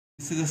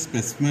This is a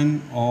specimen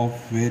of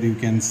where you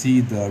can see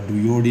the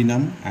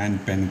duodenum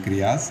and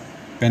pancreas.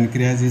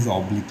 Pancreas is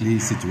obliquely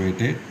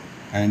situated,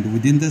 and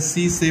within the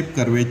C-shaped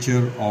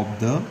curvature of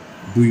the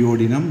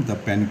duodenum, the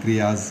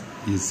pancreas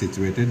is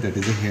situated. That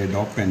is the head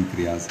of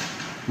pancreas.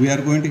 We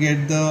are going to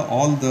get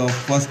all the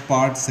first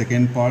part,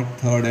 second part,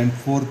 third and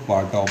fourth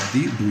part of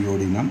the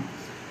duodenum.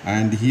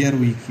 And here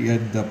we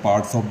get the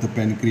parts of the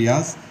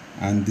pancreas,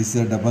 and this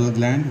is a double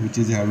gland which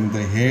is having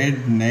the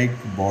head, neck,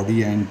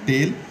 body and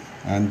tail.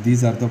 And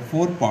these are the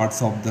four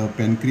parts of the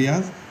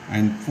pancreas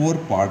and four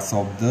parts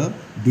of the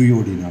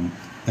duodenum.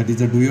 That is,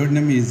 the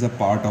duodenum is a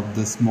part of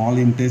the small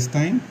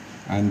intestine,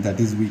 and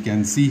that is we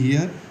can see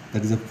here.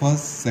 That is the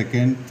first,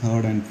 second,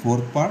 third and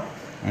fourth part,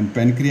 and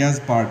pancreas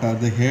part are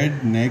the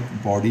head, neck,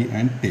 body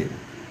and tail.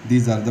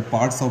 These are the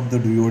parts of the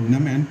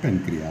duodenum and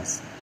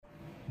pancreas.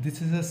 This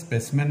is a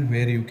specimen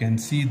where you can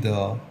see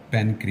the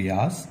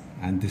pancreas,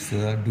 and this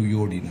is a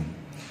duodenum.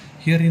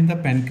 Here in the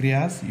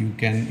pancreas,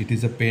 it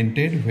is a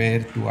painted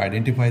where to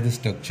identify the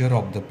structure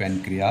of the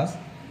pancreas.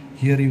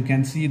 Here you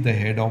can see the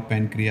head of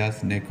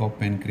pancreas, neck of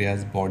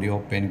pancreas, body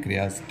of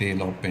pancreas,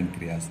 tail of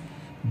pancreas.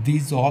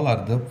 These all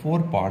are the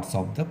four parts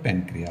of the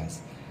pancreas.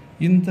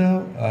 In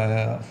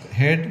the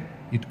head,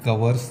 it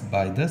covers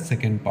by the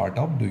second part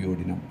of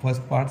duodenum.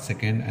 First part,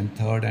 second and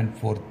third and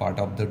fourth part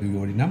of the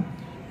duodenum,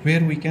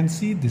 where we can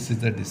see this is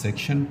the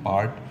dissection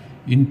part,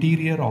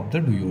 interior of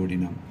the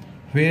duodenum,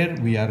 where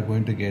we are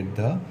going to get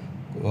the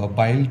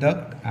bile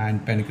duct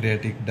and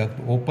pancreatic duct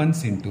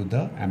opens into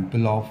the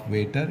ampulla of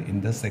Vater in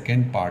the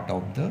second part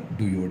of the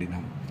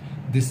duodenum.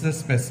 This is a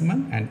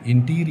specimen and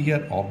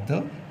interior of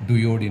the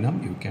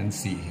duodenum you can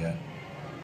see here.